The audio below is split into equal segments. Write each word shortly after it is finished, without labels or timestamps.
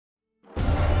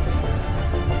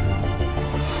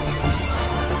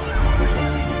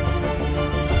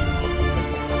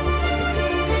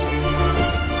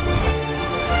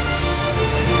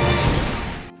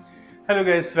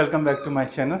Hello guys, welcome back to my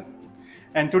channel.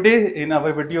 And today in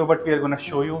our video what we are going to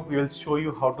show you, we will show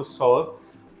you how to solve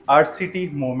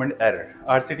RCT movement error.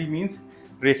 RCT means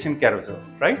reaction carousel,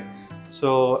 right?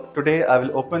 So today I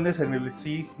will open this and we will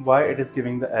see why it is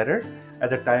giving the error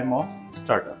at the time of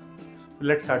startup. So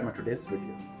let's start my today's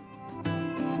video.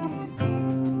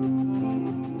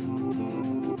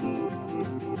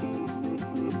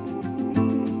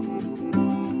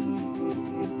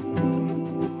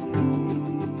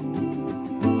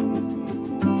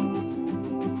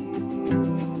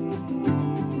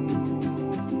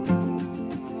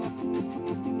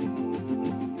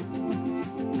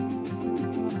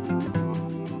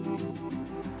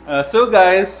 So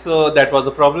guys, so that was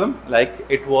the problem, like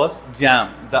it was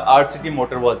jam, the RCT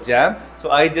motor was jam.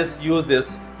 So I just used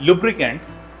this lubricant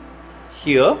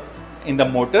here in the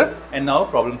motor and now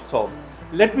problem solved.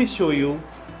 Let me show you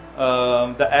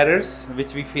the errors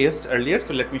which we faced earlier.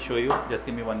 So let me show you, just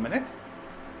give me 1 minute.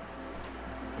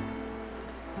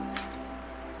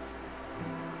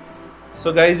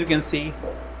 So guys, you can see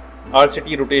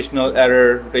RCT rotational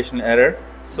error,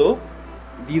 So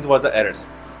these were the errors,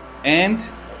 and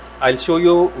I'll show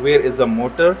you where is the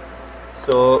motor.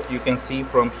 So you can see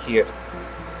from here.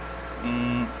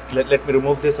 Let me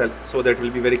remove this so that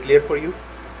will be very clear for you.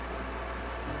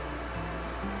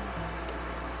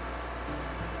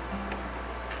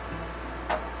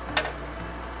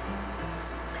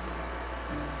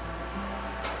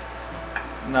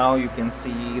 Now you can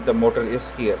see the motor is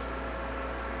here.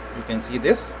 You can see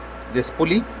this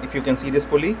pulley, if you can see this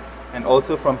pulley, and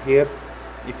also from here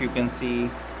if you can see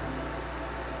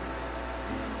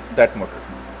that motor.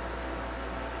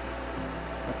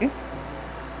 Okay,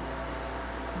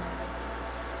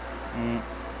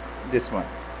 this one,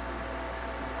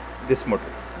 this motor.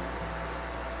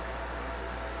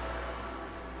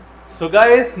 So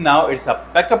guys, now it's a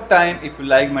backup time. If you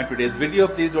like my today's video,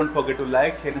 please don't forget to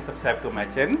like, share and subscribe to my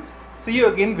channel. See you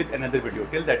again with another video.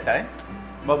 Till that time,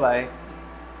 bye bye.